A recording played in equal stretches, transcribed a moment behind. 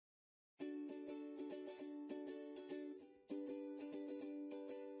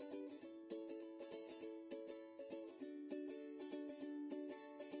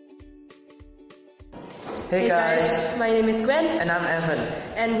Hey guys, my name is Gwen, and I'm Evan,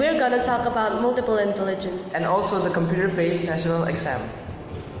 and we're gonna talk about multiple intelligence. and also the computer-based national exam.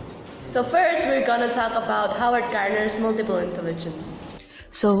 So first, we're gonna talk about Howard Gardner's multiple intelligence.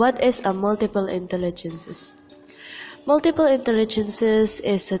 So what is a multiple intelligences? Multiple intelligences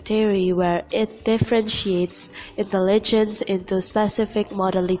is a theory where it differentiates intelligence into specific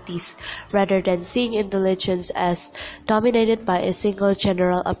modalities rather than seeing intelligence as dominated by a single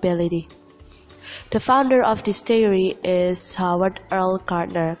general ability. The founder of this theory is Howard Earl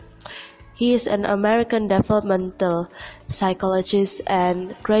Gardner. He is an American developmental psychologist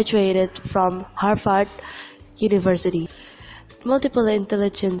and graduated from Harvard University. Multiple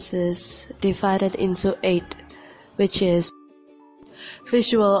intelligences divided into 8, which is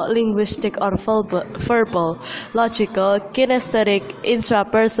visual, linguistic or verbal, logical, kinesthetic,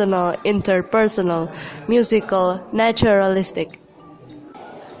 intrapersonal, interpersonal, musical, naturalistic.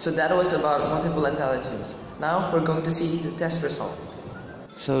 So that was about multiple intelligence. Now we're going to see the test results.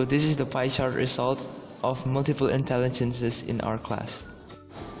 So this is the pie chart result of multiple intelligences in our class.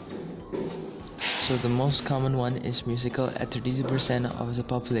 So the most common one is musical at 32% of the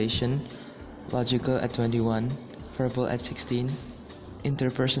population, logical at 21%, verbal at 16%,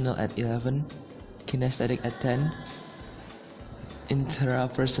 interpersonal at 11%, kinesthetic at 10%,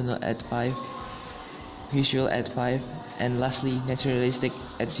 intrapersonal at 5%, visual at 5%, and lastly naturalistic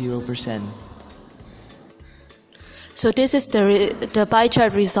at 0%. So this is the pie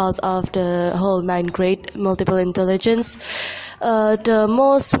chart result of the whole 9th grade multiple intelligence. The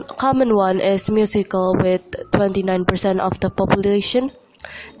most common one is musical with 29% of the population,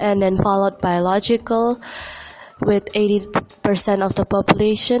 and then followed by logical with 80% of the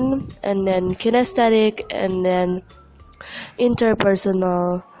population, and then kinesthetic, and then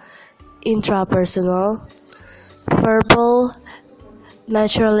interpersonal, intrapersonal, verbal,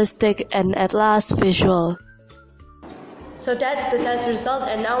 naturalistic, and at last visual. So that's the test result,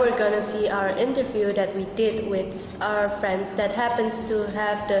 and now we're gonna see our interview that we did with our friends that happens to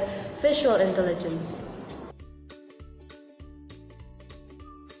have the visual intelligence.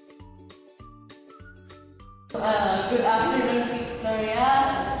 Good afternoon,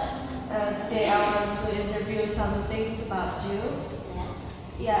 Victoria. Today I want to interview some things about you.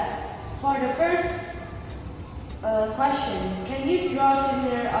 Yeah. For the first question, can you draw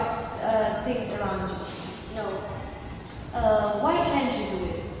similar of things around you? No, Why can't you do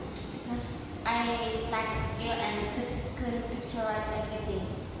it? because I lack skill and couldn't picturize everything.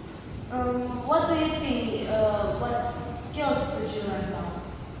 What do you think? What skills would you like on?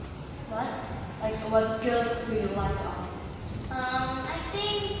 What? Like, what skills do you like on? I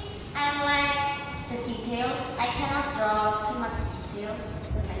think I like the details. I cannot draw too much details,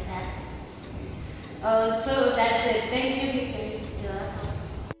 stuff like that. So that's it. Thank you, Victoria. You're welcome.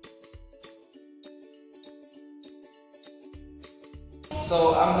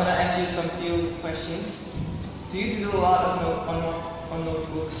 So I'm gonna ask you some few questions. Do you do a lot of on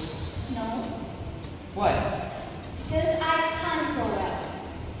notebooks? No, Why? because I can't draw well.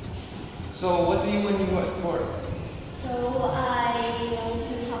 So what do you when you work? So I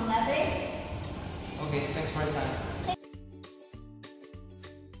do some library. Okay, thanks for your time.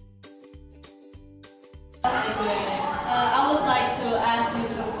 I would like to ask you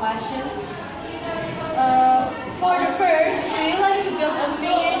some questions. For the first, do you like to build a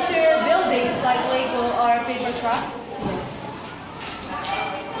miniature buildings like Lego or paper craft? Yes.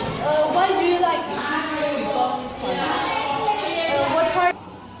 Why do you like it? Because it's fun. What part?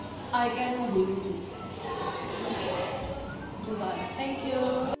 I can do. Goodbye. Thank you.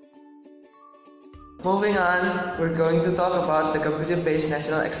 Moving on, we're going to talk about the computer-based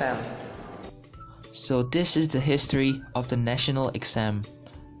national exam. So this is the history of the national exam.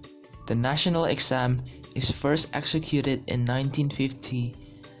 The national exam is first executed in 1950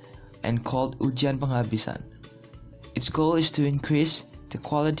 and called Ujian Penghabisan. Its goal is to increase the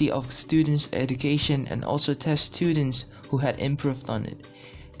quality of students' education and also test students who had improved on it.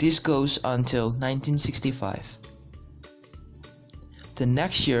 This goes until 1965. The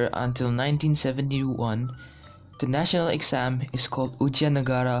next year, until 1971, the national exam is called Ujian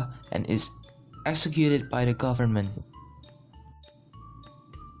Negara and is executed by the government.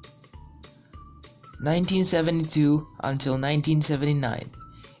 1972 until 1979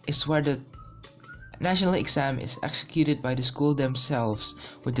 is where the national exam is executed by the school themselves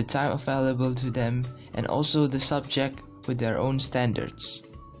with the time available to them and also the subject with their own standards.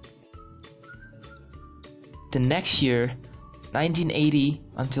 The next year, 1980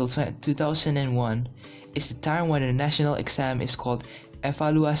 until 2001, is the time when the national exam is called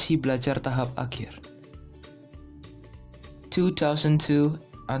Evaluasi Belajar Tahap Akhir. 2002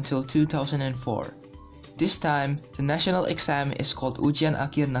 until 2004. This time, the national exam is called Ujian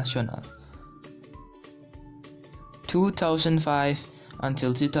Akhir Nasional. 2005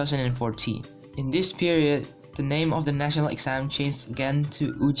 until 2014. In this period, the name of the national exam changed again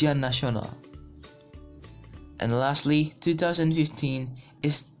to Ujian Nasional. And lastly, 2015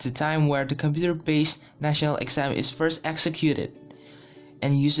 is the time where the computer-based national exam is first executed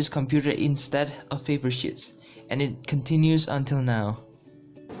and uses computer instead of paper sheets, and it continues until now.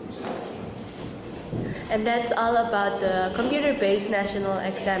 And that's all about the computer-based national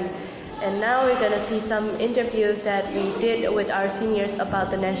exam. And now we're gonna see some interviews that we did with our seniors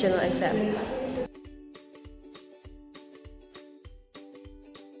about the national exam.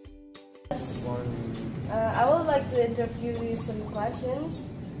 I would like to interview you some questions.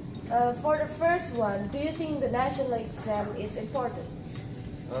 For the first one, do you think the national exam is important?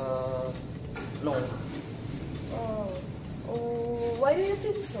 No. Why do you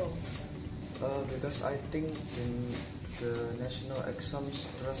think so? Because I think the national exam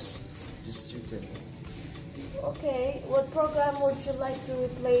stress the student. Okay, what program would you like to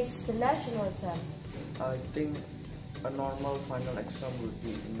replace the national exam? I think a normal final exam would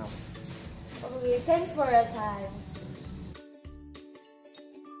be enough. Okay, thanks for your time.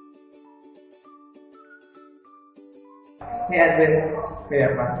 Hey Edwin. Hey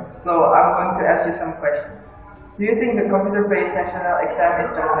everyone. So I'm going to ask you some questions. Do you think the computer-based national exam is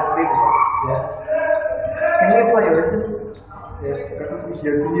better than paper? Yes. Can you explain your reason? Yes, because it's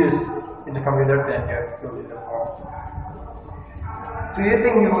easier to use in the computer than you have to in the form. Do you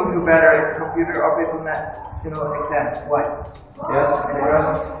think you will do better in computer or paper national exam? Why? Yes,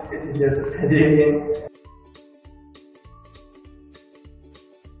 because it's easier to study in.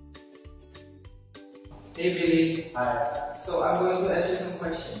 Hey Billy. Hi. So I'm going to ask you some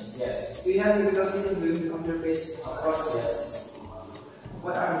questions. Yes. Do you have difficulties in doing the computer-based? Of course, yes.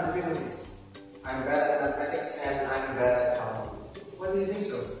 What are the difficulties? I'm bad at mathematics and I'm bad at accounting. Why do you think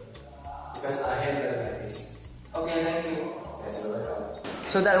so? Because I hate mathematics. Okay, thank you. Yes, you're welcome.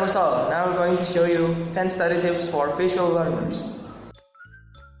 So that was all. Now we're going to show you 10 study tips for visual learners.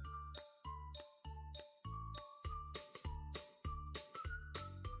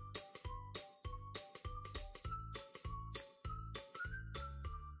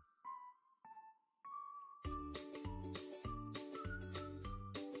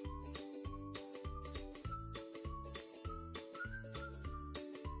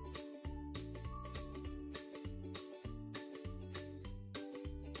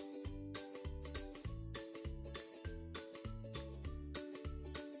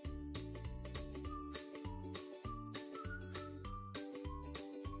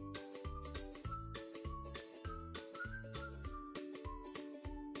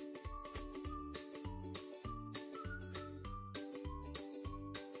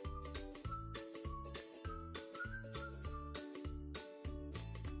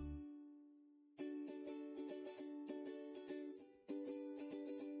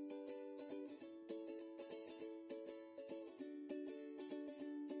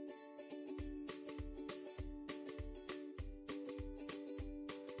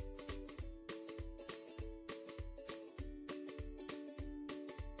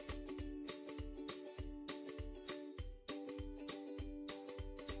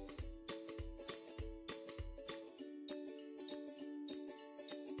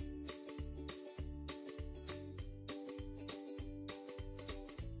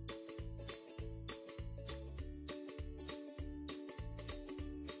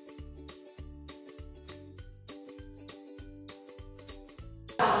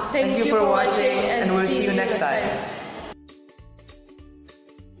 Thank you for watching and we'll see you next time.